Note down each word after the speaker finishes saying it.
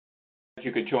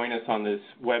you could join us on this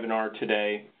webinar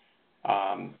today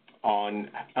on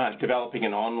developing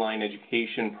an online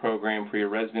education program for your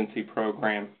residency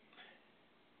program.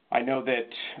 I know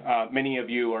that many of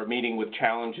you are meeting with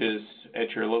challenges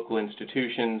at your local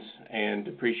institutions and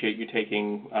appreciate you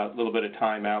taking a little bit of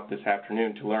time out this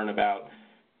afternoon to learn about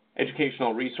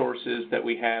educational resources that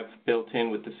we have built in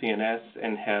with the CNS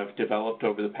and have developed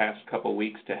over the past couple of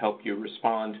weeks to help you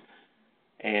respond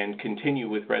and continue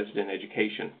with resident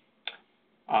education.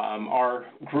 Our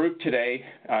group today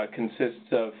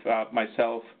consists of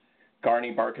myself,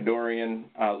 Garni Barkadorian,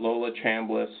 Lola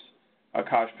Chambliss,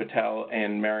 Akash Patel,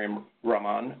 and Mariam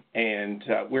Rahman, and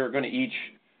we're going to each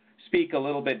speak a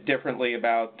little bit differently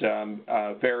about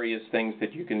various things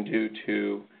that you can do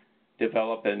to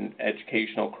develop an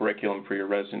educational curriculum for your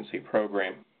residency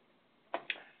program.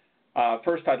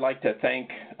 First, I'd like to thank,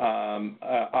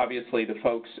 obviously, the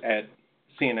folks at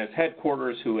CNS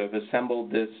headquarters who have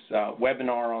assembled this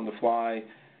webinar on the fly,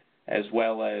 as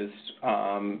well as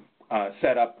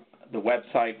set up the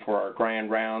website for our grand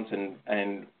rounds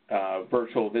and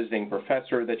virtual visiting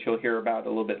professor that you'll hear about a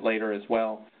little bit later as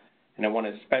well. And I want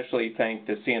to especially thank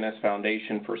the CNS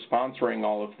Foundation for sponsoring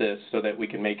all of this so that we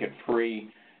can make it free,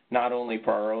 not only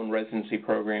for our own residency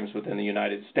programs within the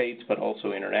United States, but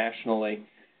also internationally.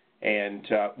 And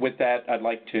with that, I'd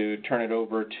like to turn it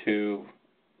over to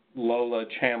Lola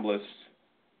Chambliss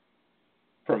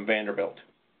from Vanderbilt.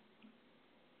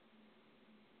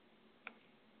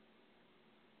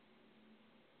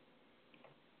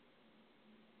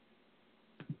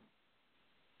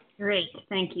 Great,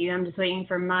 thank you. I'm just waiting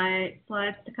for my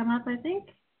slides to come up, I think.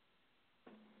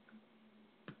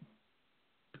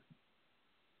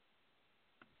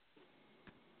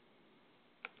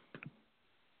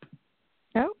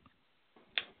 Oh.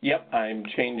 Yep, I'm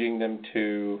changing them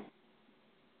to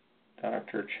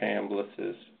Dr.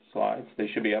 Chambliss's slides. They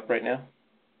should be up right now.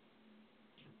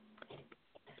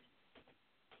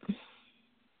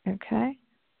 Okay.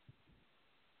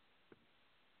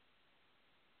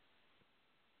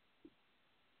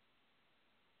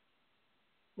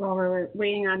 While we're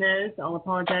waiting on those, I'll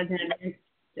apologize in advance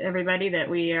to everybody that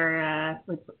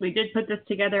we did put this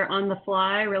together on the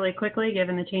fly really quickly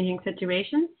given the changing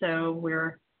situation. So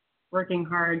we're working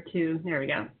hard to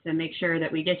make sure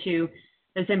that we get you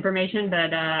this information,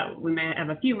 but we may have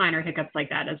a few minor hiccups like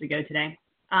that as we go today.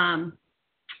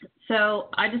 So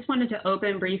I just wanted to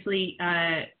open briefly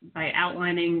by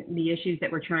outlining the issues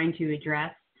that we're trying to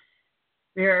address.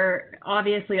 We're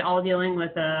obviously all dealing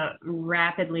with a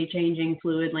rapidly changing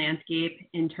fluid landscape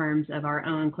in terms of our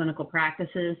own clinical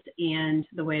practices and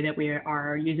the way that we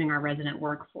are using our resident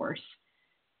workforce.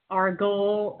 Our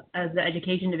goal as the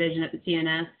education division at the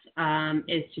CNS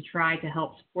is to try to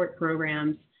help support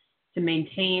programs to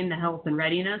maintain the health and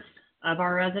readiness of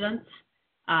our residents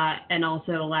and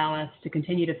also allow us to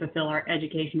continue to fulfill our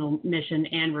educational mission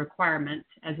and requirements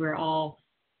as we're all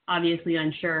obviously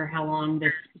unsure how long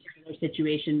this particular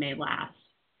situation may last.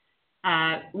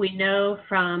 We know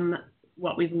from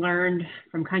what we've learned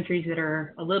from countries that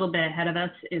are a little bit ahead of us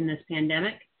in this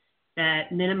pandemic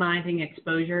that minimizing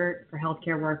exposure for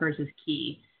healthcare workers is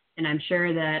key. And I'm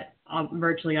sure that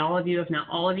virtually all of you, if not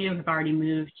all of you, have already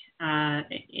moved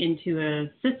into a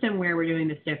system where we're doing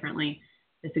this differently.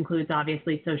 This includes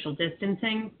obviously social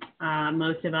distancing.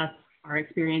 Most of us are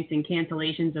experiencing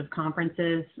cancellations of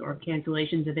conferences or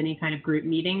cancellations of any kind of group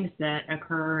meetings that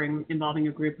occur involving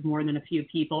a group of more than a few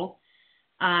people.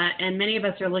 And many of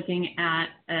us are looking at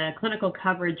a clinical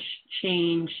coverage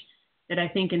change that I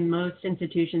think in most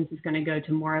institutions is going to go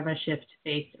to more of a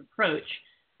shift-based approach,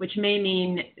 which may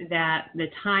mean that the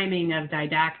timing of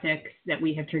didactics that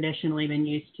we have traditionally been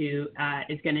used to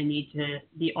is going to need to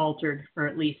be altered for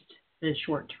at least the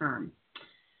short term.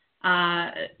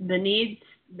 The needs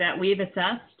that we've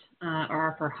assessed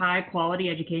are for high quality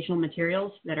educational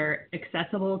materials that are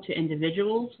accessible to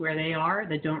individuals where they are,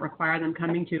 that don't require them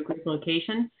coming to a group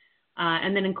location,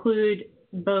 and then include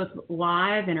both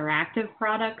live interactive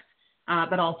products,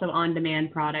 but also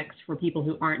on-demand products for people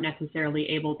who aren't necessarily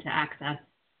able to access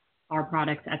our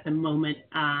products at the moment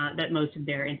that most of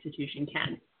their institution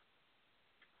can.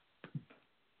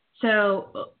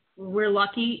 So we're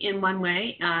lucky in one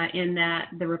way in that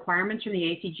the requirements from the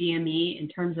ACGME in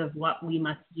terms of what we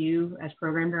must do as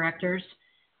program directors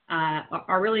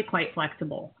are really quite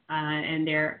flexible. And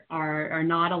there are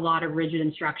not a lot of rigid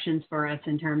instructions for us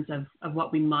in terms of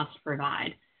what we must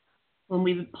provide. When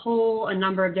we pull a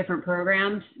number of different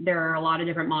programs, there are a lot of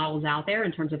different models out there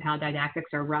in terms of how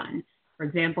didactics are run. For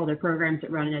example, there are programs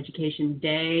that run an education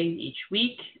day each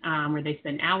week where they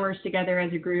spend hours together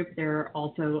as a group. There are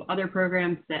also other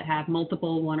programs that have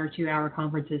multiple 1 or 2 hour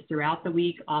conferences throughout the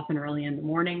week, often early in the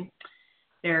morning.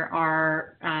 There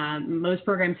are, most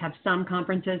programs have some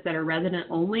conferences that are resident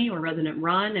only or resident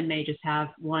run and may just have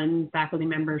one faculty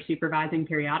member supervising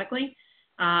periodically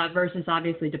versus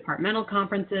obviously departmental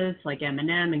conferences like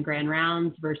M&M and Grand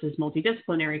Rounds versus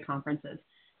multidisciplinary conferences.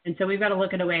 And so we've got to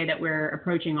look at a way that we're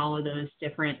approaching all of those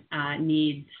different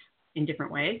needs in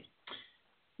different ways.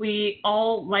 We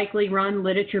all likely run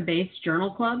literature-based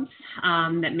journal clubs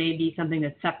that may be something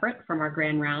that's separate from our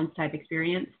Grand Rounds type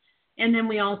experience. And then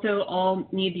we also all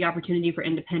need the opportunity for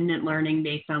independent learning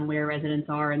based on where residents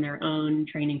are in their own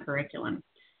training curriculum.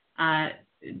 I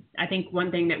think one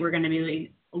thing that we're going to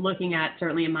be looking at,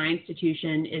 certainly in my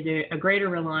institution, is a greater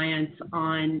reliance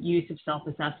on use of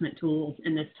self-assessment tools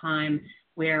in this time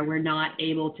where we're not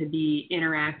able to be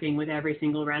interacting with every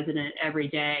single resident every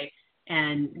day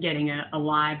and getting a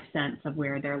live sense of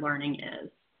where their learning is.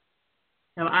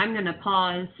 So I'm going to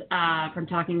pause from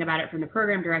talking about it from the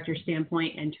program director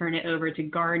standpoint and turn it over to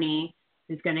Garni,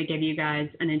 who's going to give you guys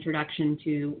an introduction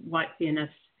to what CNS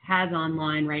has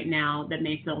online right now that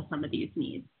may fill some of these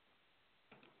needs.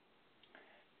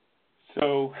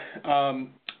 So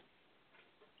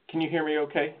can you hear me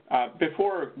okay?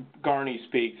 Before Garni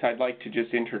speaks, I'd like to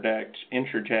just interject.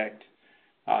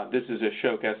 This is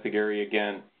Ashok Esthagiri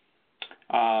again.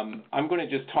 I'm going to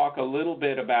just talk a little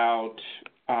bit about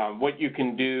what you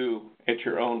can do at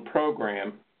your own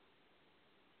program.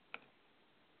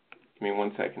 Give me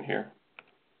 1 second here.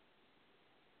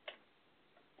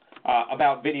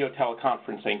 About video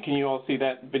teleconferencing. Can you all see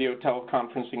that video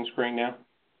teleconferencing screen now?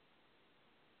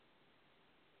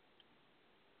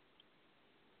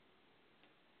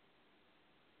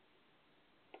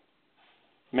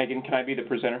 Megan, can I be the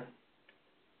presenter?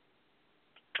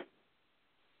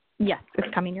 Yes,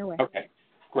 it's coming your way. Okay,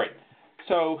 great.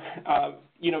 So,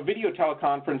 video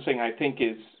teleconferencing, I think,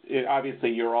 is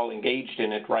obviously you're all engaged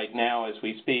in it right now as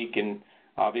we speak, and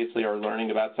obviously are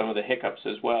learning about some of the hiccups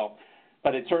as well.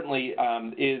 But it certainly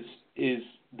is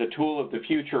the tool of the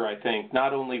future, I think,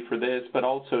 not only for this, but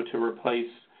also to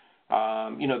replace,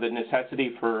 the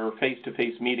necessity for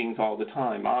face-to-face meetings all the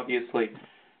time. Obviously,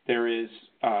 there is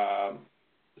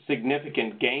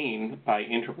significant gain by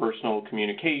interpersonal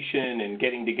communication and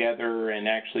getting together and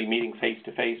actually meeting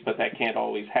face-to-face, but that can't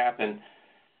always happen.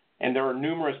 And there are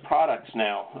numerous products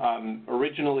now.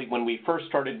 Originally, when we first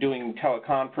started doing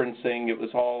teleconferencing, it was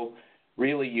all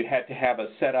really you had to have a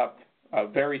setup, a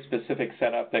very specific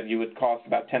setup that you would cost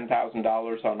about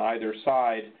 $10,000 on either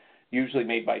side, usually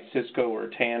made by Cisco or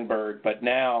Tandberg. But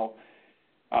now,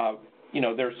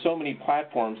 there's so many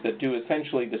platforms that do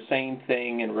essentially the same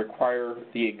thing and require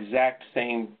the exact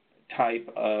same type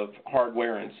of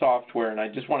hardware and software. And I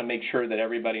just want to make sure that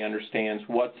everybody understands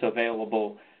what's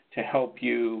available to help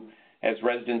you as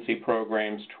residency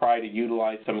programs try to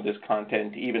utilize some of this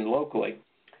content even locally.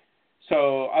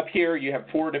 So up here you have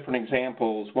 4 different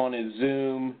examples. One is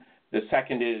Zoom, the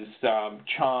second is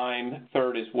Chime,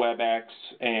 third is WebEx,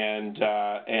 and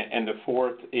the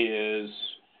fourth is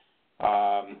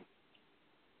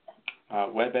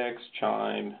WebEx,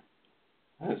 Chime,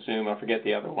 Zoom, I forget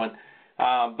the other one.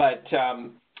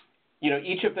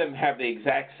 Each of them have the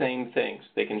exact same things.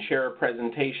 They can share a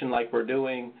presentation like we're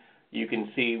doing. You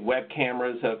can see web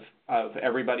cameras of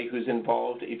everybody who's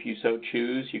involved if you so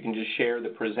choose. You can just share the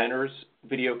presenters'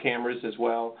 video cameras as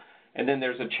well. And then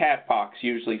there's a chat box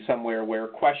usually somewhere where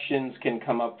questions can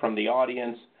come up from the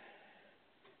audience.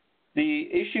 The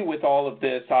issue with all of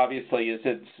this, obviously, is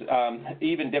it's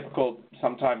even difficult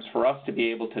sometimes for us to be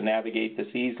able to navigate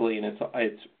this easily, and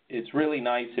it's really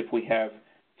nice if we have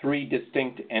 3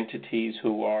 distinct entities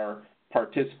who are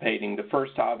participating. The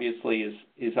first, obviously,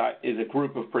 is a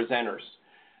group of presenters,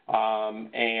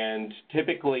 and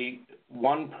typically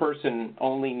one person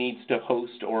only needs to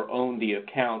host or own the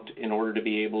account in order to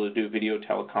be able to do video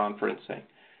teleconferencing.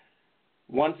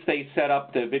 Once they set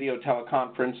up the video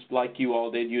teleconference like you all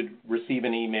did, you'd receive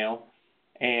an email,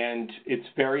 and it's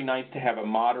very nice to have a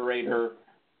moderator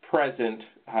present.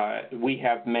 We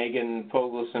have Megan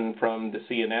Fogelson from the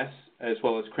CNS, as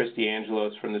well as Christy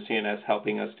Angelos from the CNS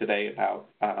helping us today about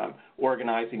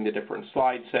organizing the different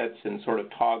slide sets and sort of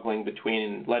toggling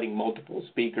between letting multiple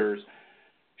speakers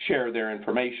share their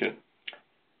information.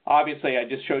 Obviously, I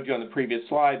just showed you on the previous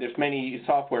slide, there's many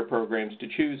software programs to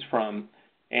choose from,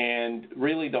 and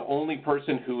really the only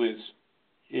person who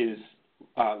is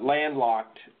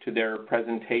landlocked to their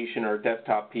presentation or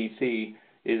desktop PC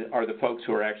are the folks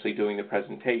who are actually doing the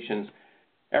presentations.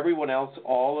 Everyone else,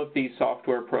 all of these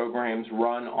software programs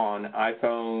run on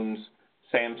iPhones,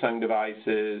 Samsung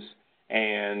devices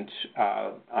and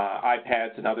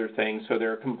iPads and other things. So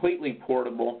they're completely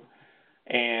portable,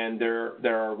 and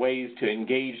there are ways to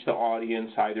engage the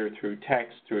audience either through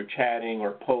text, through chatting,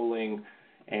 or polling.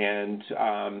 And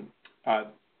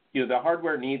the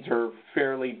hardware needs are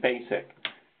fairly basic.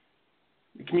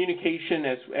 Communication,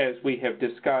 as we have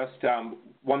discussed,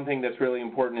 one thing that's really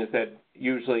important is that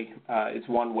usually it's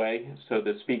one way. So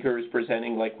the speaker is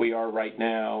presenting like we are right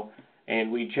now,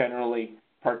 and we generally,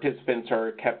 participants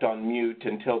are kept on mute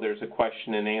until there's a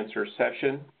question and answer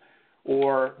session,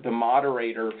 or the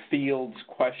moderator fields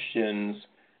questions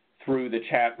through the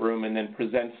chat room and then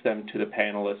presents them to the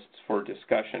panelists for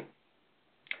discussion.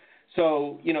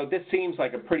 So, this seems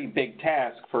like a pretty big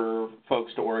task for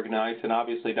folks to organize, and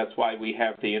obviously that's why we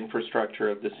have the infrastructure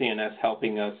of the CNS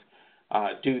helping us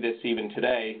do this even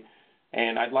today.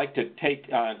 And I'd like to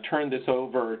turn this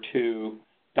over to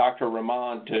Dr.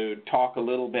 Rahman to talk a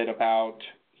little bit about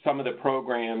some of the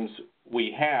programs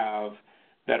we have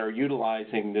that are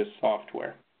utilizing this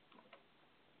software.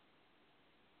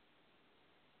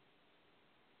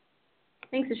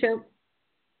 Thanks, Ashok.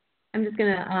 I'm just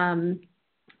going to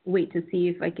wait to see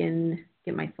if I can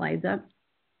get my slides up.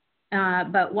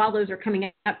 But while those are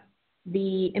coming up,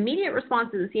 the immediate response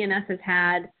that the CNS has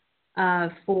had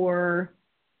for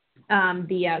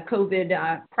the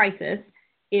COVID crisis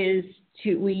is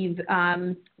we've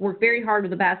worked very hard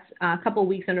with the past couple of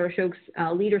weeks under Ashok's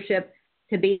leadership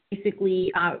to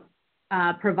basically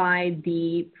provide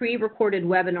the pre-recorded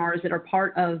webinars that are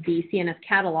part of the CNS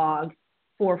catalog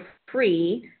for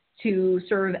free to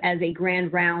serve as a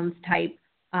grand rounds type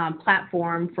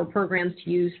platform for programs to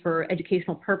use for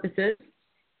educational purposes.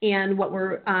 And what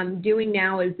we're doing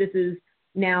now is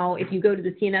if you go to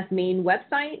the CNS main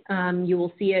website, you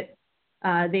will see it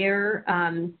there.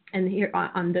 And here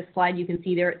on this slide, you can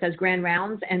see there it says Grand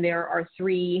Rounds, and there are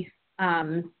 3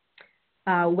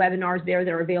 webinars there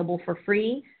that are available for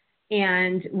free.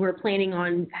 And we're planning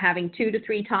on having 2 to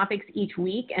 3 topics each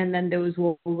week, and then those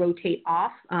will rotate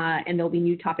off, and there'll be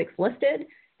new topics listed.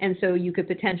 And so you could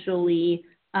potentially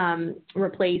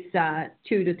replace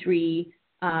 2 to 3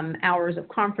 hours of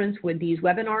conference with these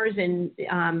webinars.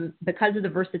 And because of the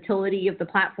versatility of the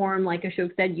platform, like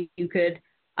Ashok said, you could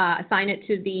assign it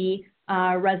to the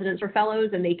residents or fellows,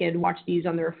 and they could watch these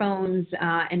on their phones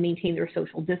and maintain their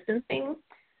social distancing.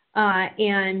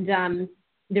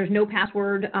 There's no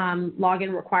password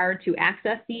login required to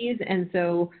access these, and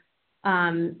so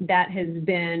that has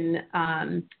been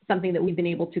something that we've been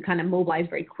able to kind of mobilize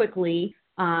very quickly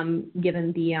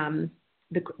given the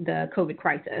COVID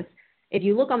crisis. If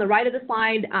you look on the right of the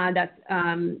slide,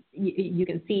 you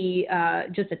can see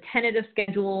just a tentative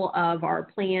schedule of our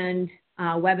planned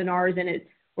webinars, and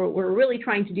what we're really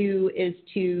trying to do is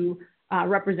to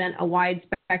represent a wide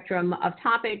spectrum of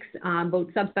topics, both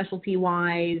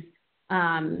subspecialty-wise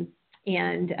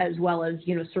and as well as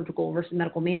surgical versus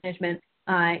medical management,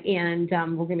 and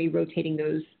we're going to be rotating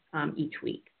those each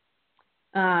week.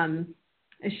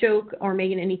 Ashok or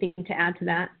Megan, anything to add to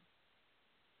that?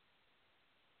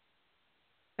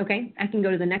 Okay, I can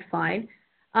go to the next slide.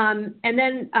 And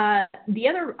then the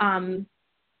other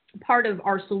part of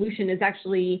our solution is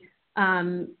actually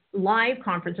live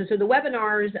conferences. So the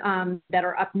webinars that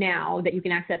are up now that you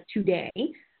can access today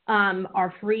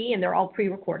are free, and they're all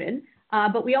pre-recorded.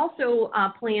 But we also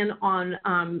plan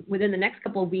on, within the next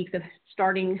couple of weeks, of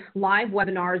starting live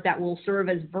webinars that will serve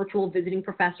as virtual visiting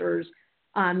professors.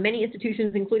 Many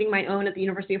institutions, including my own at the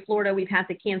University of Florida, we've had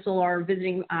to cancel our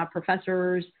visiting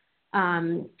professors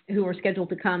who are scheduled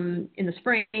to come in the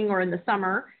spring or in the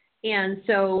summer. And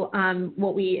so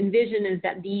what we envision is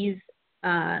that these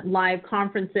live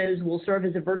conferences will serve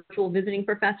as a virtual visiting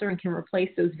professor and can replace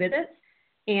those visits.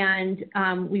 And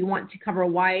we want to cover a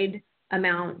wide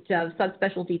amount of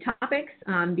subspecialty topics.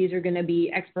 These are going to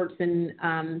be experts in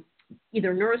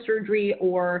either neurosurgery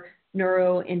or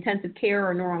neurointensive care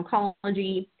or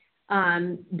neuro-oncology.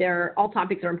 All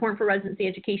topics are important for residency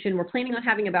education. We're planning on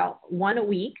having about 1 a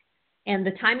week, and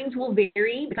the timings will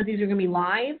vary because these are going to be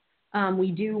live.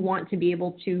 We do want to be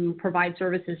able to provide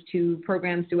services to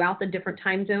programs throughout the different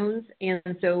time zones, and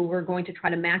so we're going to try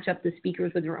to match up the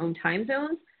speakers with their own time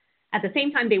zones. At the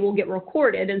same time, they will get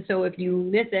recorded, and so if you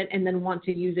miss it and then want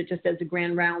to use it just as a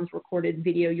grand rounds recorded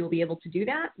video, you'll be able to do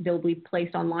that. They'll be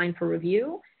placed online for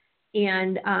review.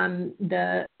 And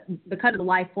because of the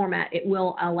live format, it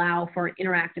will allow for an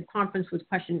interactive conference with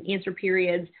question and answer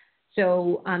periods,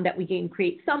 so that we can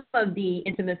create some of the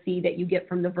intimacy that you get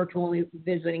from the virtual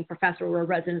visiting professor, where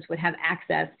residents would have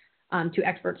access to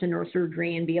experts in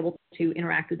neurosurgery and be able to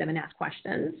interact with them and ask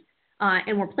questions.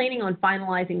 And we're planning on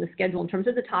finalizing the schedule in terms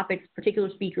of the topics, particular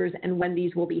speakers, and when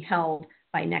these will be held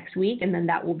by next week, and then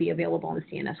that will be available on the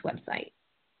CNS website.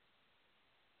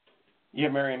 Yeah,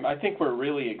 Miriam, I think we're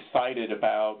really excited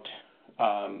about,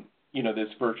 this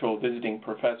virtual visiting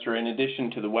professor in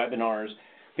addition to the webinars,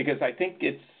 because I think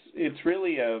it's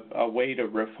really a way to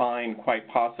refine quite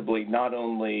possibly not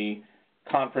only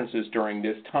conferences during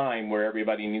this time where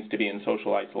everybody needs to be in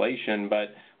social isolation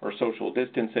or social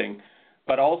distancing,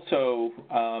 but also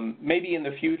maybe in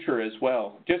the future as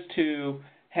well, just to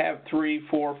have 3,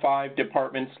 4, 5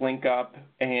 departments link up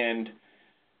and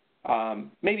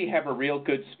maybe have a real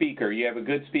good speaker. You have a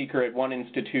good speaker at one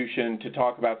institution to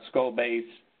talk about skull base.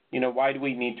 Why do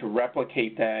we need to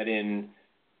replicate that in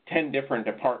 10 different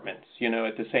departments?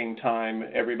 At the same time,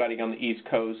 everybody on the East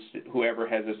Coast, whoever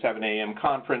has a 7 a.m.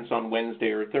 conference on Wednesday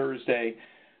or Thursday,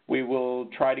 we will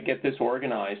try to get this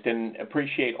organized and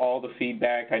appreciate all the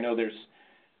feedback. I know there's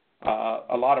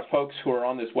a lot of folks who are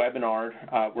on this webinar.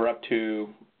 We're up to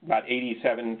about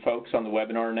 87 folks on the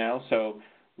webinar now, so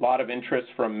a lot of interest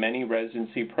from many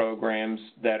residency programs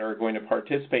that are going to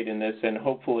participate in this, and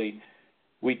hopefully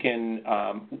we can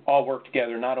all work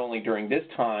together not only during this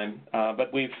time,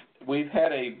 but we've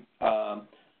had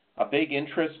a big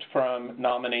interest from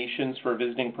nominations for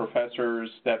visiting professors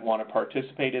that want to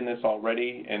participate in this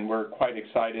already, and we're quite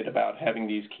excited about having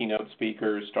these keynote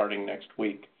speakers starting next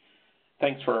week.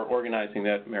 Thanks for organizing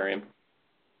that, Miriam.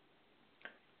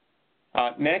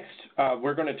 Next,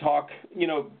 we're going to talk,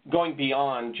 going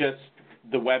beyond just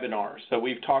the webinars. So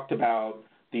we've talked about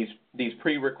these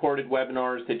pre-recorded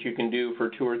webinars that you can do for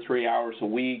 2 or 3 hours a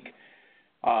week.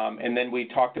 And then we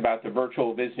talked about the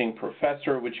virtual visiting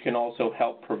professor, which can also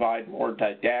help provide more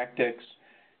didactics.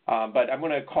 But I'm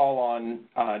going to call on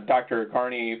Dr.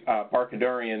 Garni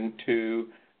Barkadarian to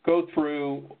go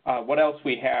through what else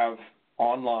we have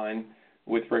online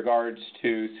with regards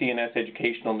to CNS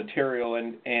educational material,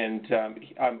 and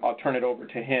I'll turn it over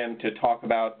to him to talk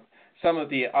about some of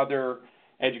the other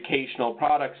educational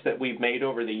products that we've made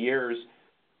over the years,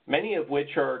 many of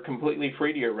which are completely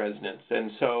free to your residents.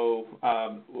 And so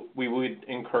we would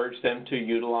encourage them to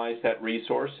utilize that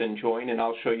resource and join, and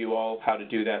I'll show you all how to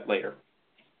do that later.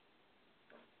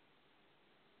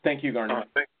 Thank you, Garni.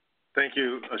 Thank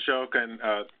you, Ashok, and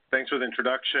thanks for the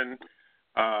introduction.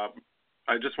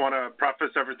 I just want to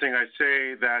preface everything I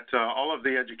say that all of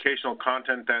the educational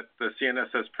content that the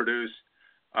CNS has produced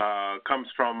comes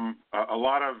from a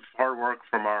lot of hard work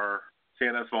from our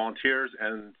CNS volunteers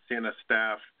and CNS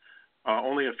staff,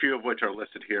 only a few of which are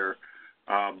listed here.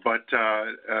 But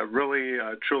really,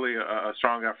 truly a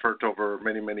strong effort over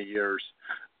many, many years.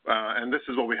 And this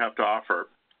is what we have to offer.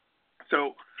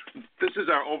 So this is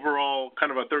our overall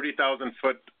kind of a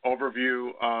 30,000-foot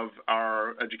overview of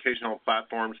our educational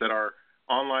platforms that are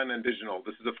online and digital.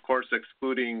 This is, of course,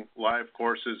 excluding live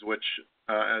courses, which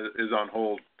is on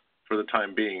hold for the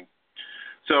time being.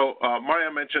 So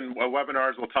Maria mentioned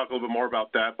webinars. We'll talk a little bit more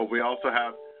about that, but we also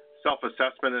have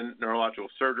self-assessment in neurological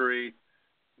surgery,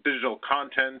 digital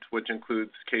content, which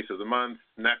includes Case of the Month,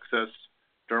 Nexus,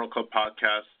 Journal Club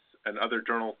podcasts, and other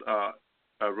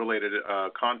journal-related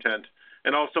content,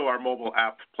 and also our mobile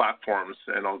app platforms,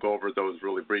 and I'll go over those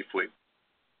really briefly.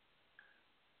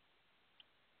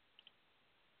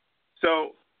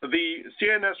 So the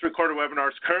CNS recorded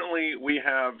webinars, currently we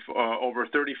have over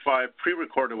 35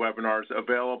 pre-recorded webinars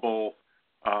available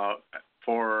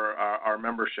for our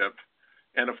membership.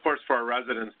 And of course, for our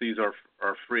residents, these are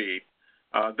free.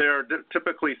 They're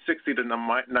typically 60 to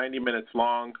 90 minutes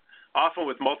long, often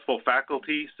with multiple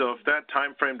faculty. So if that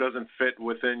time frame doesn't fit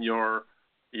within your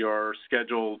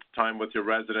scheduled time with your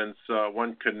residents,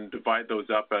 one can divide those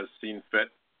up as seen fit.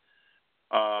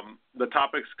 The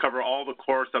topics cover all the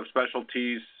core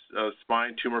subspecialties,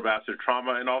 spine, tumor, vascular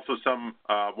trauma, and also some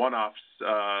one-offs,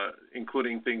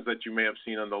 including things that you may have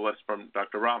seen on the list from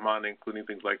Dr. Rahman, including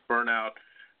things like burnout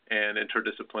and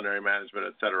interdisciplinary management,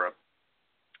 et cetera.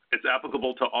 It's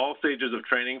applicable to all stages of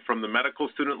training from the medical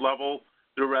student level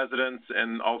through residents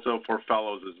and also for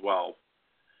fellows as well.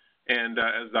 And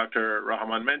as Dr.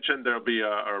 Rahman mentioned, there'll be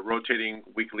a rotating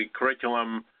weekly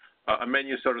curriculum, a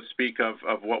menu, so to speak,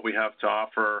 of what we have to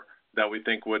offer that we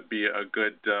think would be a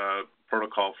good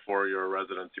protocol for your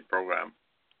residency program.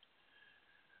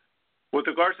 With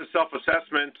regards to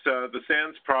self-assessment, the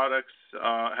SANS products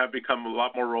have become a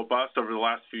lot more robust over the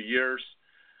last few years.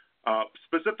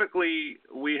 Specifically,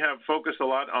 we have focused a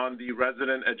lot on the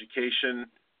resident education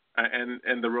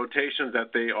and the rotations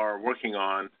that they are working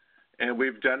on. And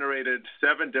we've generated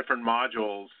 7 different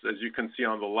modules, as you can see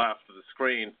on the left of the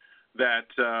screen, that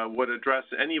would address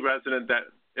any resident that,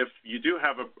 if you do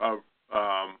have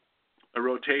a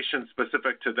rotation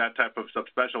specific to that type of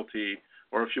subspecialty,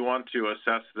 or if you want to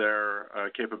assess their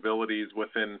capabilities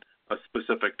within a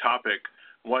specific topic,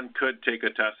 one could take a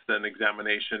test and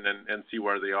examination and see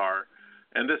where they are.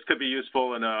 And this could be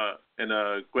useful in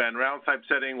a grand round type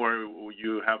setting where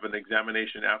you have an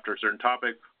examination after a certain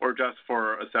topic, or just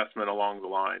for assessment along the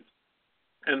lines.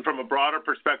 And from a broader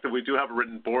perspective, we do have a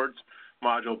written boards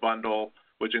module bundle,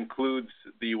 which includes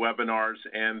the webinars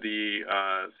and the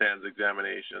SANS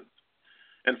examinations.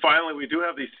 And finally, we do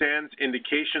have the SANS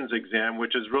indications exam,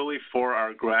 which is really for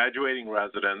our graduating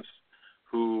residents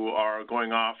who are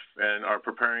going off and are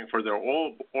preparing for their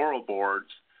oral boards.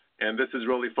 And this is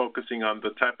really focusing on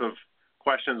the type of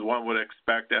questions one would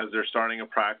expect as they're starting a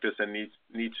practice and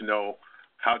need to know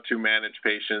how to manage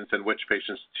patients and which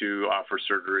patients to offer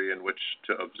surgery and which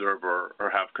to observe or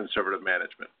have conservative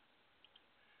management.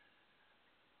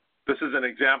 This is an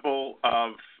example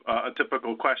of a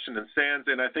typical question in SANS,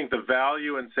 and I think the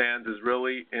value in SANS is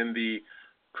really in the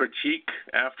critique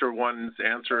after one's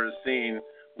answer is seen,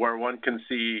 where one can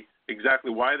see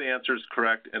exactly why the answer is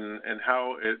correct and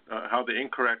how the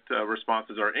incorrect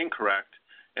responses are incorrect,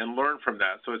 and learn from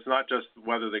that. So it's not just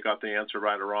whether they got the answer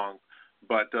right or wrong,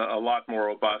 but a lot more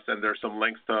robust, and there's some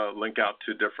links to link out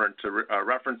to different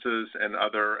references and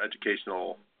other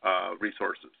educational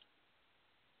resources.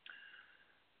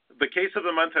 The case of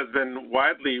the month has been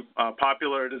widely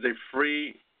popular. It is a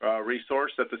free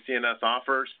resource that the CNS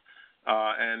offers.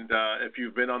 And if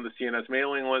you've been on the CNS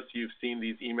mailing list, you've seen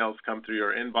these emails come through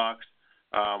your inbox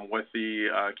with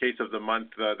the case of the month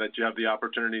that you have the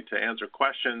opportunity to answer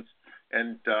questions.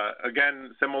 And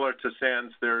again, similar to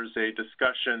SANS, there's a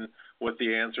discussion with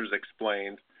the answers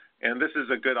explained. And this is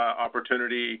a good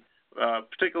opportunity,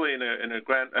 particularly in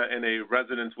a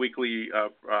residence weekly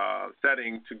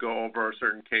setting, to go over a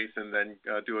certain case and then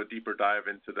do a deeper dive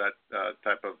into that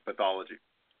type of pathology.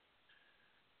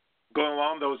 Going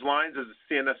along those lines is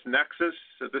CNS Nexus.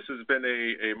 So this has been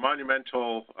a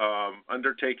monumental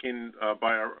undertaking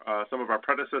by some of our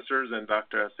predecessors and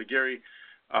Dr. Asagiri,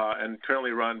 and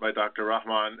currently run by Dr.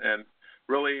 Rahman, and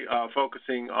really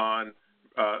focusing on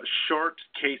short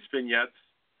case vignettes,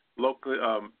 locally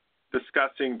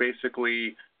discussing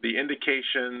basically the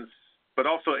indications, but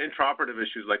also intraoperative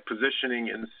issues like positioning,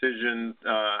 incision,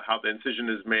 how the incision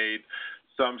is made,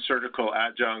 some surgical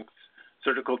adjuncts,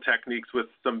 surgical techniques with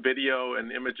some video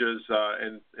and images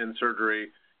in surgery,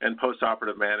 and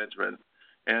postoperative management.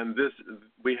 And this,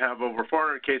 we have over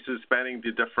 400 cases spanning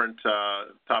the different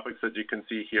topics that you can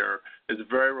see here. It's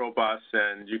very robust,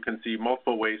 and you can see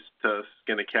multiple ways to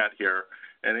skin a cat here.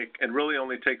 And it really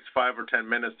only takes 5 or 10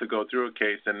 minutes to go through a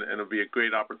case, and it'll be a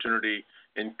great opportunity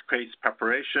in case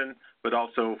preparation, but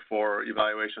also for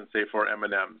evaluation, say for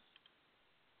M&Ms.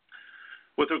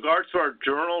 With regards to our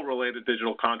journal-related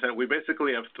digital content, we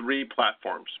basically have 3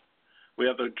 platforms. We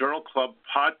have the Journal Club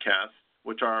podcasts,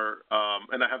 which are,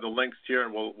 and I have the links here,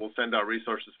 and we'll send out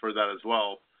resources for that as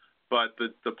well. But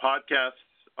the podcasts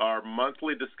are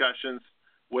monthly discussions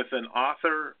with an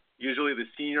author, usually the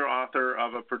senior author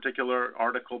of a particular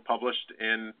article published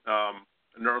in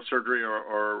neurosurgery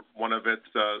or one of its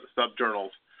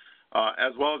subjournals,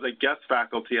 as well as a guest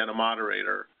faculty and a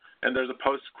moderator. And there's a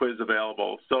post-quiz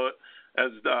available. So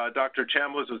as Dr.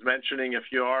 Chambliss was mentioning, if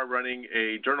you are running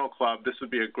a journal club, this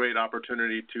would be a great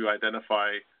opportunity to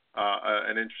identify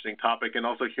an interesting topic and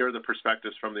also hear the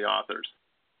perspectives from the authors.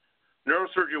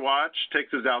 Neurosurgery Watch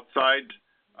takes us outside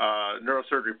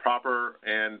neurosurgery proper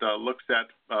and looks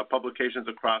at publications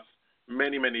across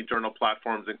many, many journal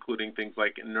platforms, including things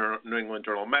like New England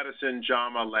Journal of Medicine,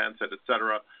 JAMA, Lancet, et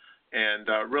cetera, and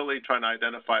really trying to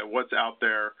identify what's out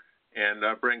there and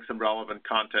bring some relevant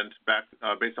content back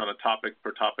based on a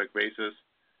topic-per-topic basis.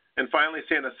 And finally,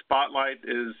 CNS Spotlight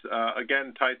is,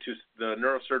 again, tied to the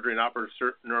neurosurgery and operative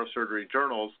neurosurgery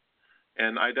journals,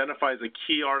 and identifies a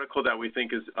key article that we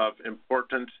think is of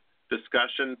important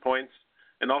discussion points,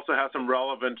 and also has some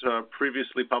relevant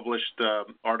previously published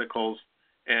articles,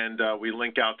 and we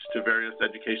link out to various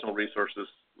educational resources,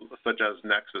 such as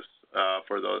Nexus,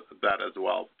 for that as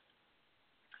well.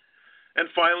 And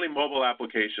finally, mobile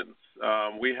applications.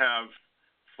 We have,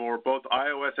 for both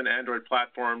iOS and Android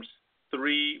platforms,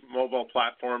 3 mobile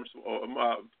platforms,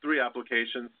 3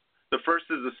 applications. The first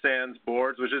is the SANS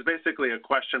boards, which is basically a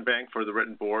question bank for the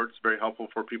written boards, very helpful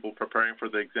for people preparing for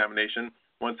the examination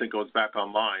once it goes back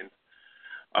online.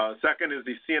 Second is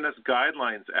the CNS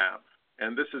Guidelines app,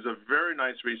 and this is a very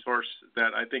nice resource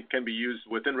that I think can be used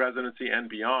within residency and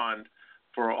beyond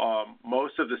for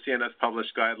most of the CNS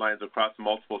published guidelines across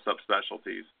multiple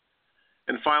subspecialties.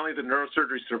 And finally, the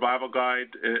Neurosurgery Survival Guide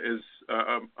is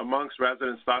amongst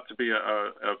residents thought to be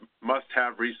a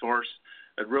must-have resource.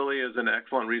 It really is an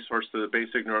excellent resource to the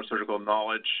basic neurosurgical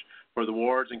knowledge for the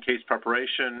wards and case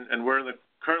preparation. And we're in the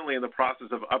currently in the process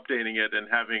of updating it and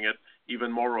having it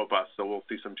even more robust. So we'll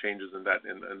see some changes in that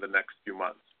in the next few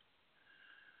months.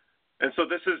 And so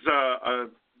this is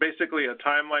basically a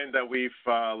timeline that we've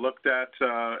looked at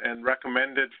and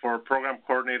recommended for program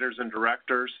coordinators and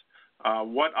directors,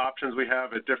 what options we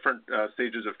have at different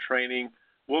stages of training.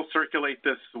 We'll circulate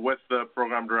this with the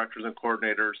program directors and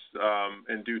coordinators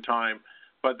in due time,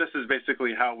 but this is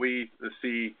basically how we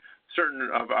see certain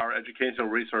of our educational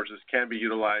resources can be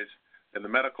utilized in the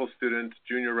medical student,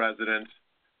 junior resident,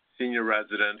 senior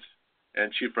resident,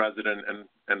 and chief resident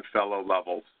and fellow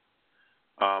levels.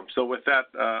 So with that,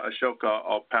 Ashoka,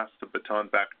 I'll pass the baton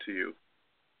back to you.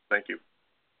 Thank you.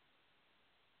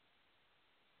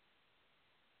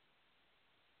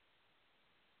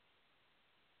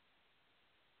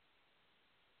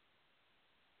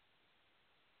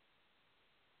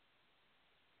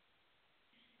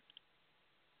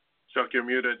 Ashoka, you're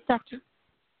muted.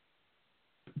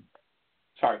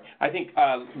 Sorry. I think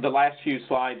the last few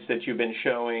slides that you've been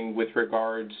showing with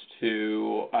regards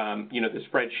to, the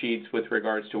spreadsheets with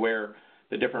regards to where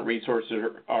the different resources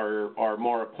are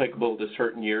more applicable to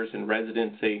certain years in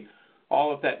residency,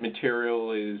 all of that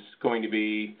material is going to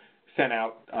be sent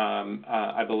out,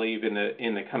 I believe, in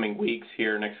the coming weeks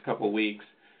here, next couple of weeks,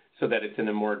 so that it's in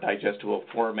a more digestible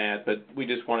format. But we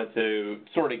just wanted to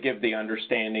sort of give the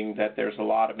understanding that there's a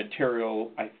lot of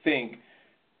material, I think,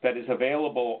 that is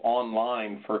available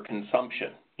online for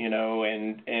consumption,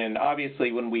 and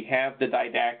obviously when we have the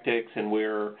didactics and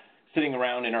we're sitting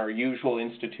around in our usual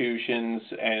institutions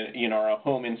and, our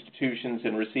home institutions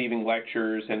and receiving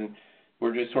lectures, and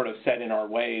we're just sort of set in our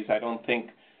ways, I don't think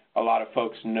a lot of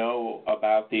folks know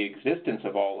about the existence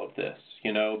of all of this,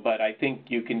 but I think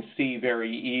you can see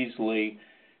very easily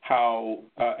how,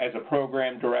 as a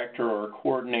program director or a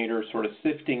coordinator sort of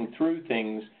sifting through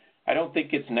things, I don't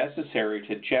think it's necessary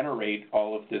to generate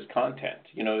all of this content.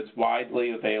 It's widely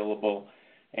available.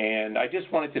 And I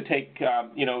just wanted to take,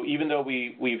 even though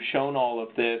we've shown all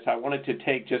of this, I wanted to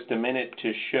take just a minute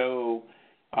to show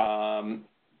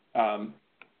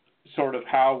sort of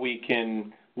how we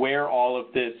can, where all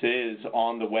of this is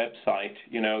on the website,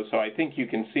 So I think you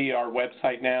can see our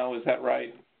website now. Is that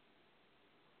right?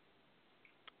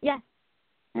 Yes.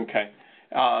 Okay.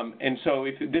 And so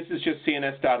if this is just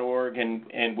cns.org,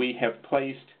 and we have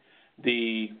placed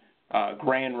the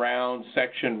Grand Round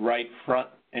section right front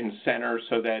and center,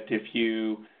 so that if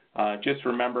you just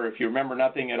remember, if you remember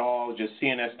nothing at all, just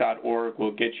cns.org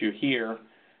will get you here.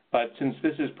 But since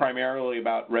this is primarily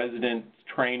about resident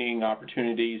training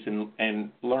opportunities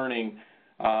and learning,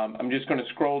 I'm just going to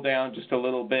scroll down just a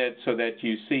little bit so that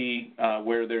you see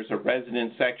where there's a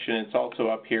resident section. It's also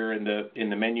up here in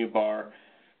the menu bar.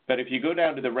 But if you go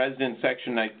down to the resident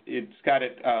section, it's got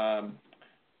it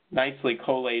nicely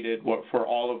collated for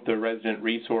all of the resident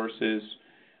resources.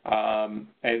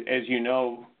 As you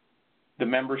know, the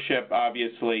membership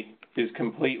obviously is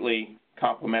completely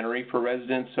complimentary for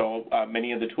residents, so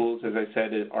many of the tools, as I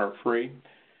said, are free.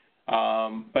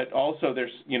 But also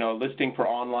there's, a listing for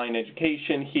online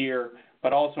education here,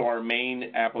 but also our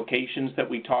main applications that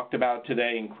we talked about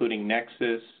today, including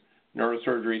Nexus,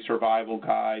 Neurosurgery Survival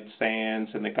Guide, SANS,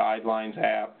 and the Guidelines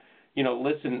app.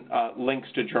 Links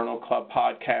to Journal Club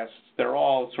podcasts, they're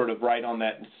all sort of right on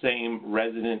that same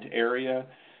resident area.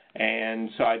 And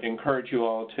so I'd encourage you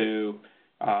all to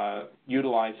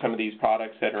utilize some of these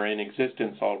products that are in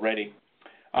existence already.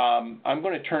 I'm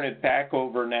going to turn it back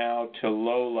over now to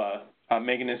Lola.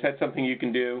 Megan, is that something you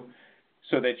can do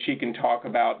so that she can talk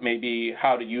about maybe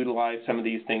how to utilize some of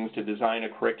these things to design a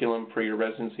curriculum for your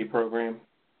residency program?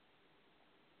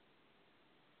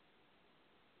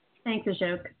 Thanks,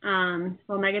 Ashok.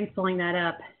 While Megan's pulling that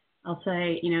up, I'll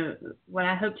say, what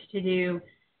I hoped to do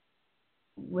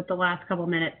with the last couple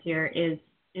minutes here is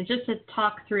just to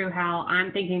talk through how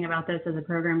I'm thinking about this as a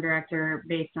program director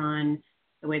based on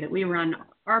the way that we run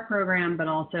our program, but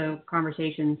also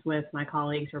conversations with my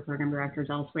colleagues or program directors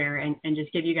elsewhere, and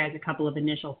just give you guys a couple of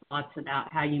initial thoughts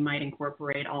about how you might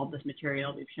incorporate all of this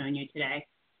material we've shown you today.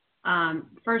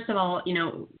 First of all,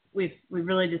 we've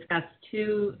really discussed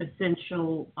two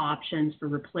essential options for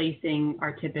replacing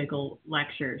our typical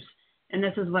lectures. And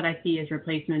this is what I see as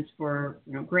replacements for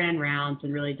grand rounds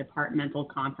and really departmental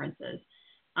conferences.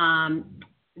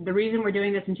 The reason we're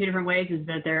doing this in two different ways is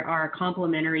that there are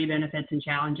complementary benefits and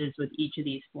challenges with each of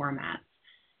these formats.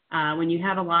 When you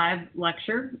have a live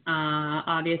lecture,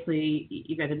 obviously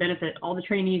you get the benefit, all the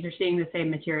trainees are seeing the same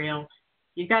material.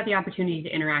 You've got the opportunity to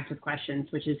interact with questions,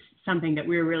 which is something that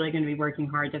we're really going to be working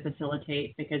hard to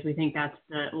facilitate because we think that's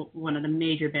one of the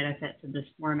major benefits of this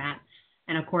format.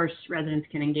 And of course, residents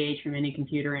can engage from any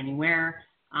computer anywhere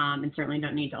and certainly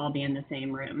don't need to all be in the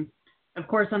same room. Of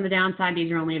course, on the downside,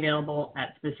 these are only available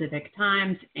at specific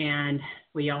times, and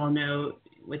we all know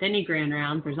with any grand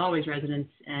rounds, there's always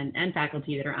residents and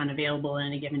faculty that are unavailable at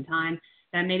any given time.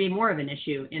 That may be more of an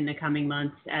issue in the coming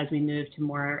months as we move to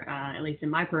more, at least in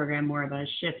my program, more of a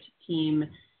shift team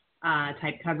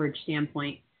type coverage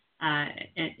standpoint.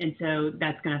 And so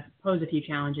that's going to pose a few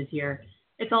challenges here.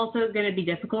 It's also going to be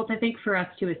difficult, I think, for us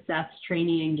to assess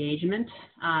trainee engagement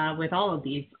with all of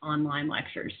these online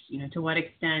lectures. You know, to what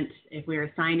extent, if we're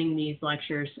assigning these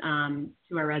lectures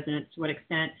to our residents, to what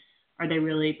extent are they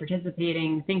really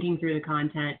participating, thinking through the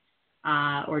content,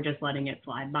 or just letting it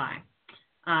slide by?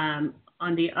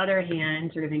 On the other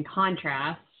hand, sort of in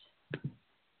contrast,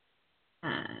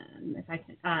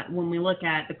 when we look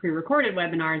at the pre-recorded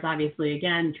webinars, obviously,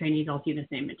 again, trainees all see the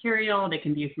same material. They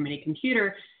can view from any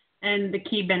computer. And the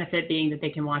key benefit being that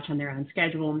they can watch on their own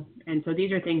schedule. And so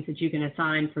these are things that you can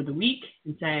assign for the week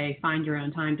and say, find your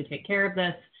own time to take care of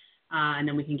this. And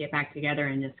then we can get back together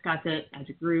and discuss it as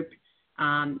a group.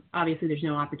 Obviously, there's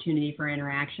no opportunity for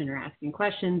interaction or asking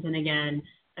questions. And again,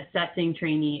 assessing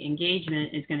trainee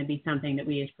engagement is going to be something that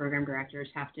we as program directors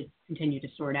have to continue to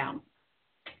sort out.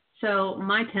 So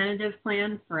my tentative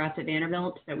plan for us at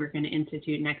Vanderbilt that we're going to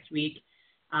institute next week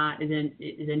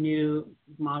is a new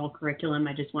model curriculum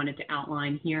I just wanted to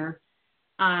outline here.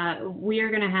 We are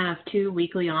going to have 2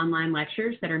 weekly online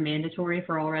lectures that are mandatory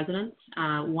for all residents.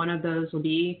 One of those will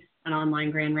be an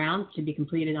online grand rounds to be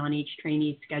completed on each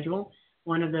trainee's schedule.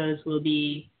 One of those will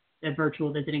be the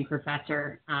virtual visiting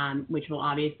professor, which will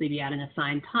obviously be at an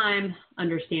assigned time,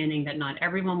 understanding that not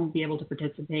everyone will be able to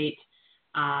participate,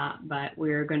 but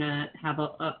we're going to have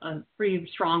a pretty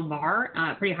strong bar,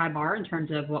 pretty high bar in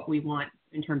terms of what we want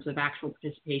in terms of actual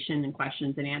participation and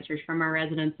questions and answers from our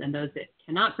residents, and those that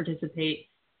cannot participate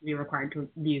will be required to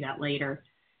view that later.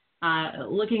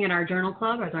 Looking at our journal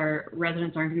club, as our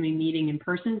residents aren't going to be meeting in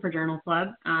person for journal club,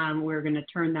 we're going to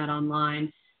turn that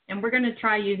online. And we're going to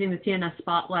try using the CNS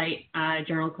Spotlight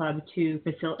Journal Club to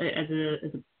facilitate as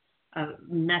a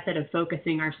method of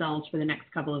focusing ourselves for the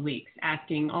next couple of weeks,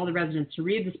 asking all the residents to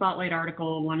read the Spotlight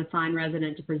article, one assigned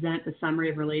resident to present the summary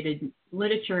of related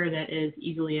literature that is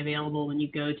easily available when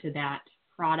you go to that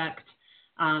product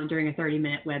during a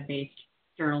 30-minute web-based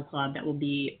journal club that will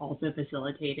be also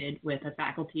facilitated with a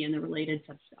faculty in the related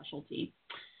subspecialty.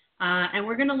 And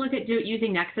we're going to look at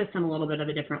using Nexus in a little bit of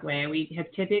a different way. We have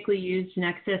typically used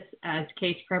Nexus as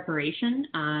case preparation.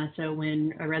 So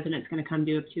when a resident's going to come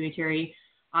do a pituitary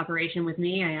operation with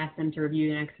me, I ask them to review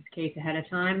the Nexus case ahead of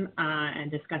time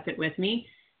and discuss it with me.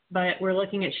 But we're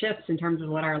looking at shifts in terms of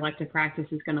what our elective practice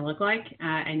is going to look like,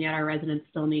 and yet our residents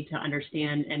still need to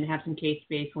understand and have some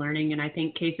case-based learning. And I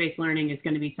think case-based learning is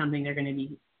going to be something they're going to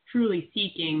be truly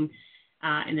seeking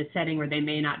in a setting where they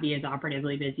may not be as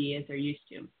operatively busy as they're used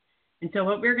to. And so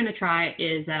what we're going to try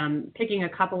is picking a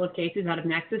couple of cases out of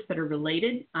Nexus that are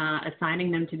related, assigning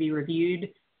them to be reviewed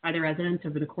by the residents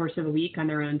over the course of a week on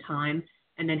their own time,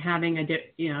 and then having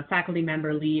a faculty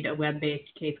member lead a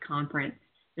web-based case conference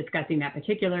discussing that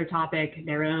particular topic,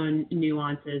 their own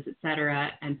nuances, et cetera,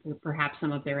 and perhaps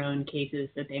some of their own cases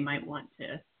that they might want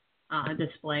to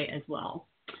display as well.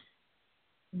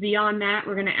 Beyond that,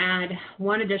 we're going to add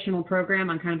one additional program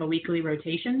on kind of a weekly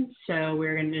rotation. So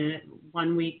we're going to,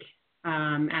 1 week,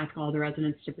 ask all the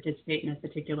residents to participate in a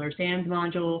particular SANS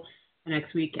module. The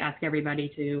next week, ask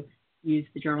everybody to use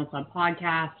the Journal Club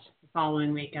podcast. The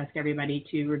following week, ask everybody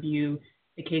to review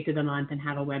the case of the month and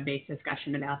have a web-based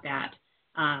discussion about that.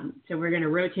 So we're going to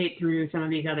rotate through some of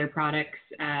these other products,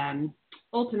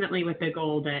 ultimately with the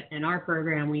goal that in our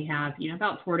program we have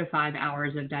about 4 to 5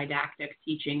 hours of didactic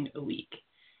teaching a week.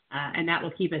 And that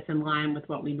will keep us in line with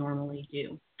what we normally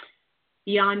do.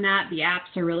 Beyond that, the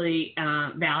apps are really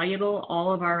valuable.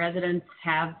 All of our residents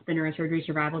have the Neurosurgery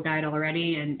Survival Guide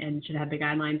already and should have the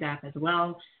Guidelines app as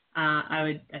well. I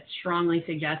would strongly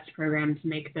suggest programs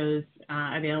make those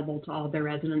available to all of their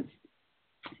residents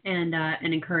and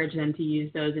encourage them to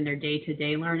use those in their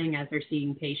day-to-day learning as they're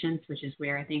seeing patients, which is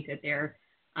where I think that they're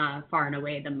far and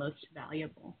away the most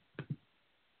valuable.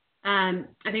 I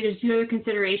think there's 2 other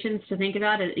considerations to think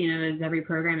about, as every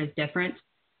program is different.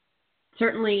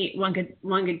 Certainly, one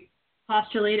could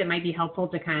postulate it might be helpful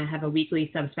to kind of have a weekly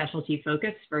subspecialty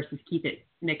focus versus keep it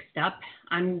mixed up.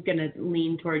 I'm going to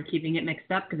lean toward keeping it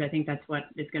mixed up because I think that's what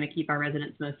is going to keep our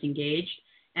residents most engaged.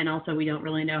 And also, we don't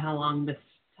really know how long this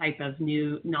type of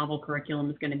new novel curriculum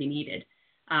is going to be needed.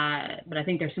 But I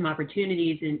think there's some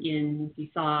opportunities in you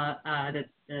saw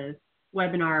the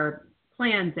webinar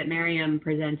plans that Miriam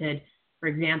presented. For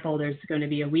example, there's going to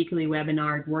be a weekly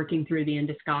webinar working through the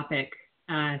endoscopic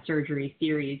surgery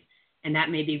series. And that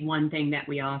may be one thing that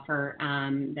we offer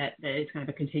that is kind of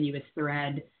a continuous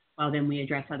thread while then we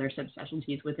address other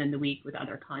subspecialties within the week with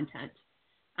other content.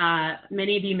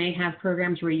 Many of you may have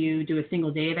programs where you do a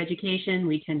single day of education.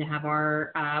 We tend to have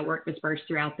our work dispersed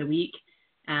throughout the week.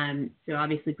 So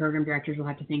obviously program directors will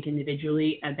have to think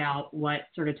individually about what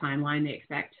sort of timeline they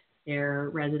expect their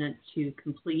residents to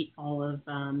complete all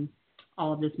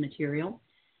of this material.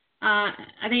 I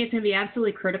think it's going to be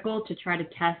absolutely critical to try to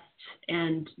test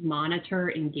and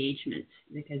monitor engagement,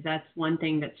 because that's one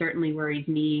thing that certainly worries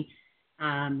me,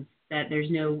 that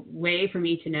there's no way for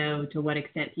me to know to what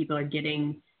extent people are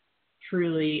getting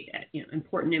truly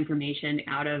important information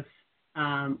out of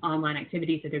online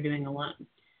activities that they're doing alone.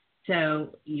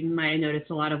 So you might have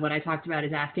noticed a lot of what I talked about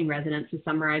is asking residents to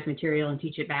summarize material and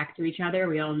teach it back to each other.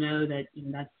 We all know that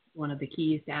that's one of the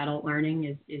keys to adult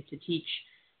learning is to teach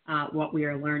what we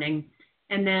are learning.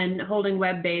 And then holding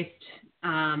web-based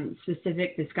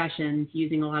specific discussions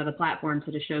using a lot of the platforms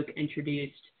that Ashok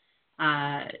introduced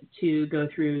to go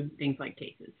through things like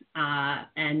cases,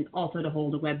 and also to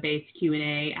hold a web-based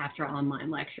Q&A after online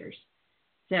lectures.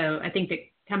 So I think that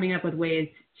coming up with ways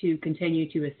to continue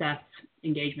to assess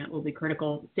engagement will be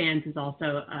critical. SANS is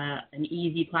also an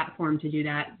easy platform to do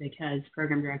that, because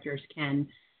program directors can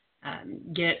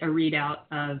get a readout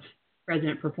of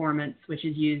resident performance, which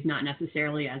is used not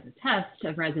necessarily as a test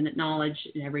of resident knowledge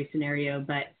in every scenario,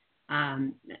 but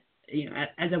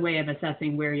as a way of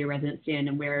assessing where your residents stand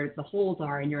and where the holes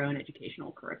are in your own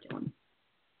educational curriculum.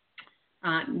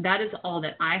 That is all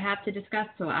that I have to discuss,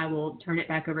 so I will turn it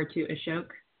back over to Ashok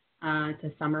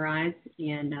to summarize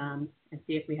and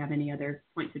see if we have any other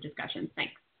points of discussion.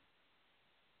 Thanks.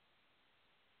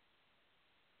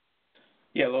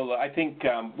 Yeah, Lola, I think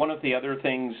one of the other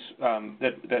things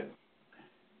that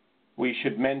we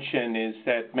should mention is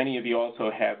that many of you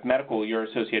also have you're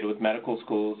associated with medical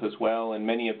schools as well, and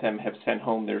many of them have sent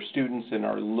home their students and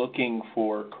are looking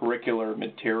for curricular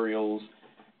materials.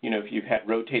 If you've had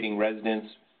rotating residents,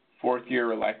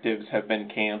 fourth-year electives have been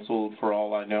canceled for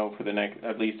all I know for the next,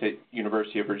 at least at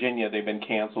University of Virginia, they've been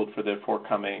canceled for the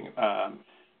forthcoming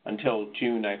until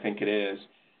June, I think it is.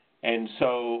 And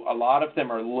so a lot of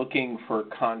them are looking for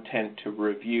content to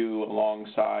review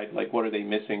alongside, like what are they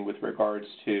missing with regards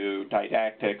to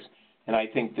didactics. And I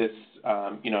think this,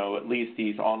 at least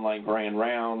these online grand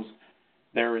rounds,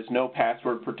 there is no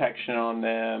password protection on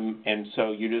them. And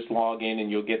so you just log in and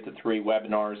you'll get the 3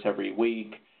 webinars every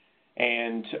week.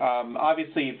 And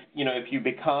obviously, if you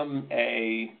become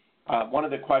one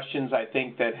of the questions I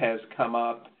think that has come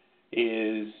up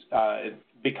is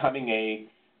becoming a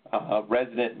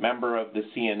resident member of the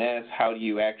CNS. How do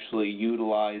you actually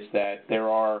utilize that?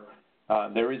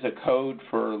 There is a code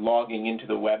for logging into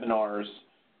the webinars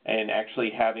and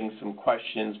actually having some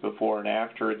questions before and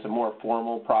after. It's a more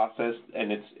formal process,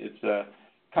 and it's a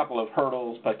couple of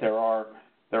hurdles, but there are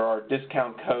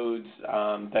discount codes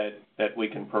that we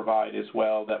can provide as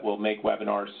well that will make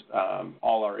webinars,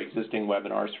 all our existing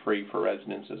webinars, free for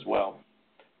residents as well.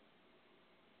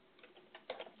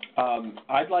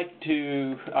 I'd like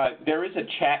to, there is a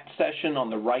chat session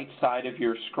on the right side of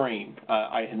your screen.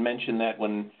 I had mentioned that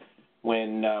when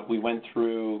we went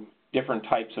through different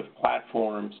types of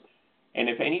platforms. And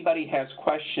if anybody has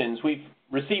questions, we've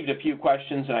received a few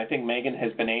questions, and I think Megan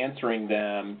has been answering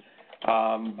them.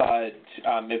 But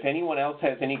if anyone else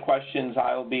has any questions,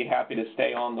 I'll be happy to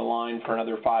stay on the line for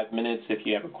another 5 minutes. If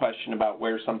you have a question about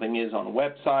where something is on a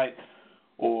website,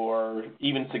 or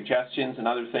even suggestions and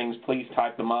other things, please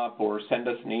type them up or send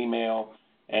us an email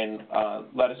and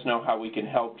let us know how we can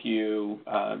help you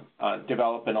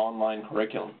develop an online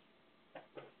curriculum.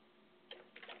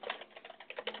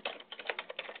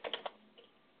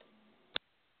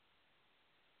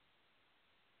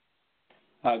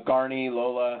 Garni,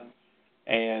 Lola,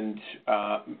 and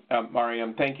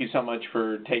Mariam, thank you so much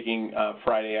for taking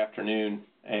Friday afternoon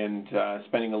and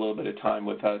spending a little bit of time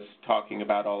with us talking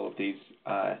about all of these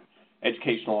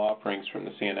educational offerings from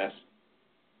the CNS.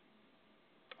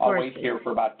 I'll wait here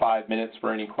for about 5 minutes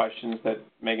for any questions that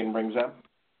Megan brings up.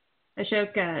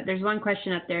 Ashok, there's one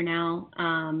question up there now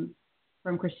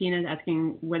from Christina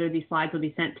asking whether these slides will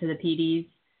be sent to the PDs.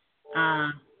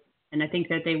 And I think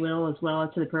that they will, as well as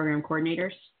to the program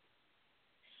coordinators.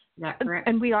 Is that correct?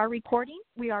 And we are recording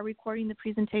the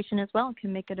presentation as well and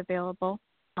can make it available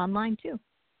online too.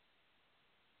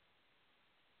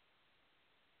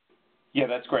 Yeah,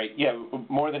 that's great. Yeah,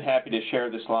 more than happy to share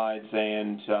the slides,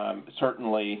 and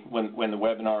certainly when the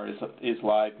webinar is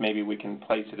live, maybe we can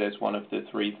place it as one of the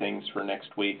 3 things for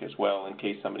next week as well, in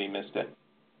case somebody missed it.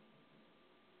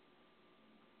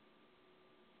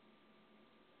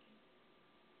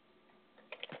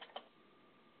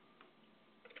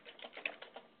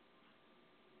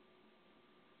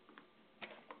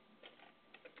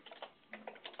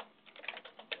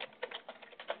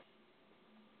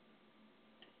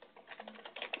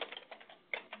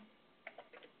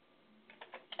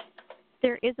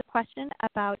 There is a question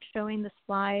about showing the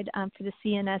slide for the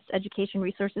CNS education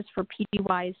resources for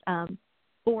PGYs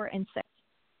 4 and 6, 4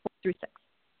 through 6.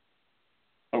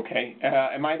 Okay.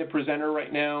 Am I the presenter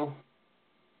right now?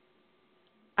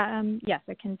 Yes,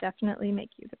 I can definitely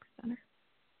make you the presenter.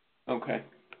 Okay.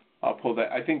 I'll pull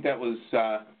that. I think that was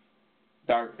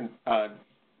Dr.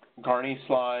 Garney's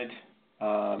slide,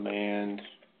 and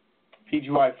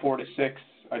PGY 4 to 6,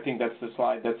 I think that's the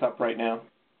slide that's up right now.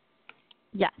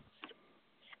 Yes.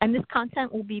 And this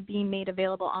content will be being made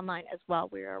available online as well.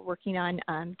 We are working on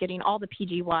getting all the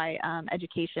PGY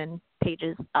education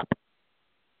pages up.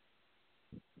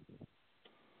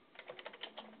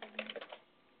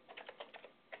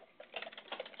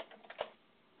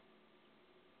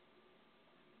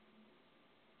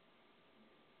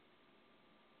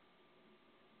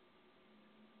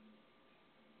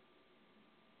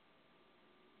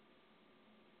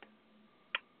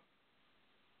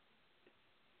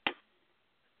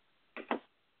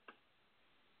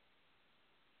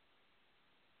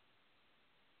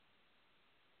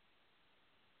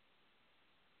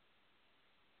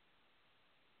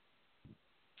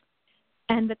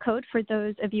 And the code for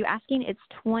those of you asking, it's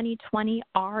 2020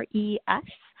 RES.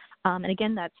 And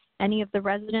again, that's any of the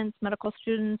residents, medical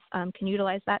students can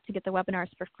utilize that to get the webinars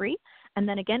for free. And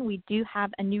then again, we do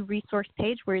have a new resource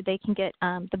page where they can get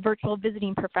the virtual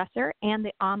visiting professor and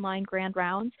the online grand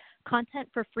rounds content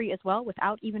for free as well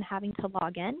without even having to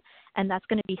log in. And that's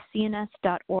going to be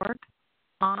cns.org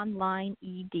online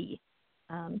ED.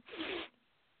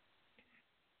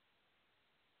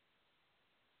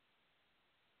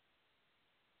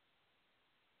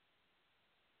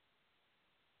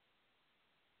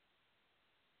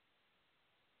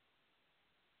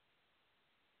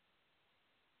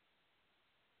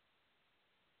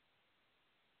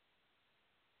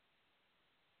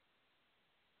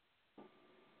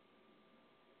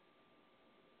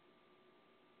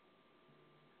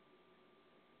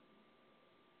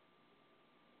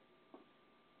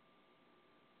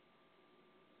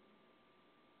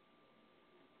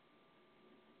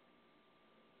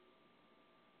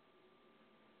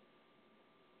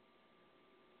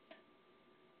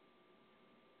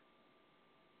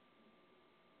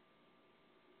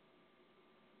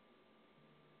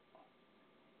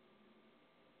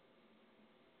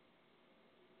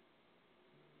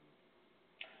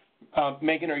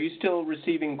 Megan, are you still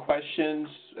receiving questions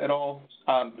at all?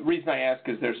 The reason I ask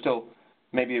is there's still,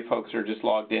 maybe if folks are just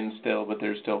logged in still, but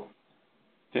there's still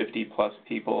 50 plus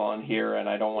people on here, and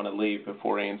I don't want to leave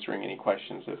before answering any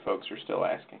questions if folks are still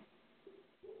asking.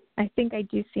 I think I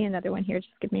do see another one here.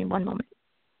 Just give me one moment.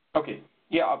 Okay.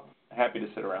 Yeah, I'm happy to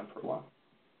sit around for a while.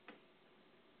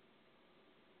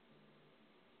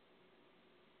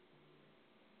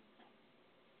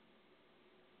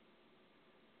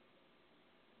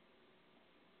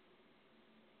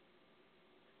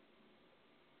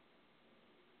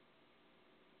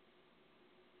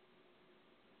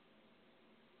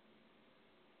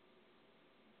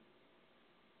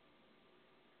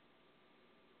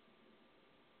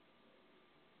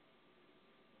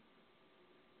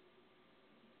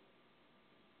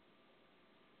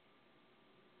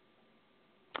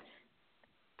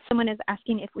 Someone is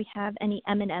asking if we have any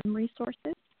M&M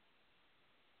resources.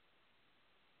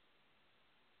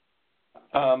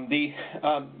 The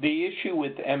issue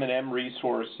with M&M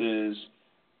resources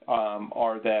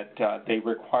are that they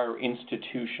require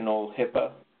institutional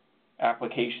HIPAA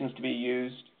applications to be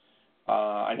used.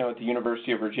 I know at the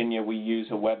University of Virginia we use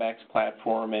a WebEx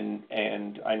platform,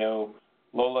 and I know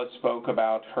Lola spoke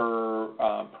about her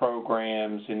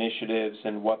programs, initiatives,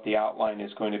 and what the outline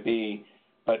is going to be.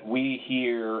 But we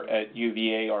here at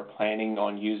UVA are planning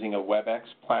on using a WebEx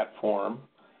platform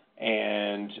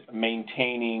and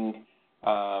maintaining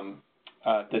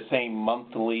the same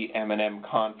monthly M&M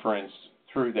conference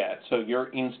through that. So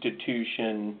your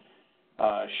institution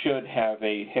should have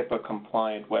a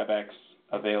HIPAA-compliant WebEx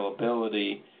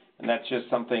availability, and that's just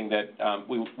something that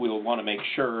we'll want to make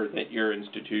sure that your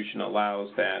institution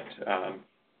allows that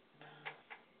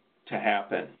to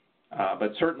happen.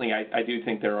 But certainly I do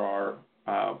think there are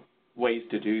ways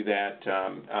to do that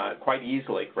quite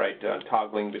easily, right,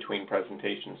 toggling between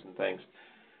presentations and things.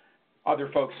 Other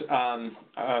folks,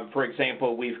 for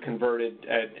example, we've converted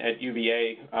at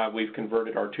UVA, we've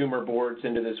converted our tumor boards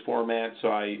into this format. So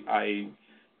I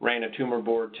ran a tumor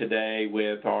board today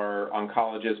with our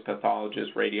oncologists,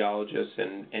 pathologists, radiologists,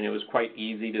 and it was quite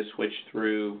easy to switch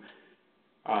through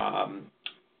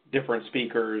different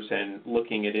speakers and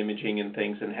looking at imaging and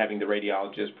things and having the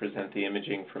radiologist present the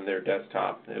imaging from their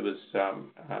desktop. It was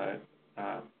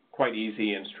quite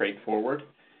easy and straightforward.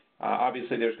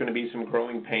 Obviously, there's going to be some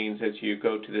growing pains as you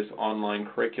go to this online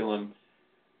curriculum.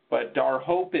 But our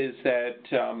hope is that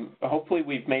hopefully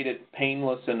we've made it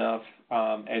painless enough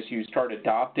as you start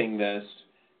adopting this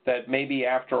that maybe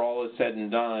after all is said and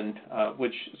done,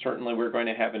 which certainly we're going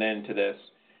to have an end to this,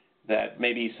 that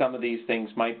maybe some of these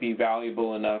things might be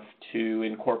valuable enough to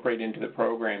incorporate into the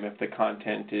program if the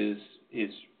content is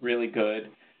really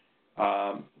good.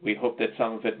 We hope that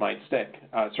some of it might stick.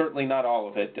 Certainly not all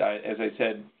of it. As I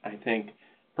said, I think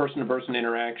person-to-person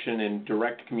interaction and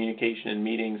direct communication in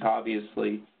meetings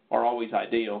obviously are always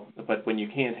ideal, but when you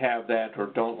can't have that or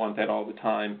don't want that all the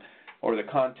time, or the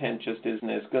content just isn't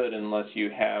as good unless you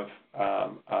have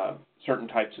certain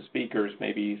types of speakers,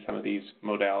 maybe some of these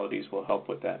modalities will help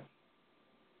with that.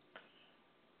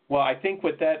 Well, I think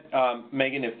with that,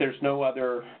 Megan, if there's no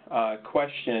other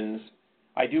questions,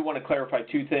 I do want to clarify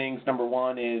two things. Number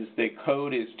one is the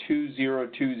code is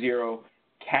 2020,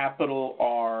 capital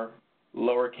R,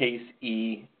 lowercase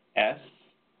e, s.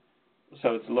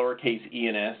 So it's lowercase e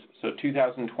and s. So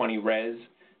 2020 res,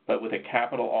 but with a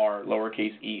capital R,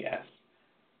 lowercase e, s.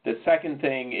 The second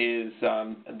thing is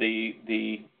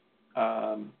the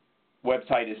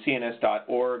website is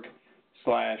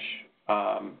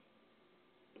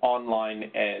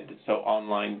cns.org/online ed, so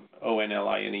online,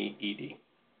 O-N-L-I-N-E-E-D.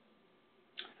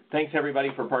 Thanks,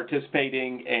 everybody, for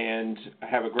participating, and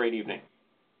have a great evening.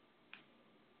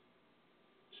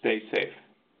 Stay safe.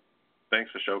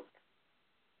 Thanks, Ashok.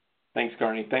 Thanks,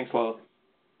 Garni. Thanks, Lola.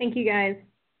 Thank you, guys.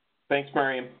 Thanks,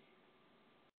 Mariam.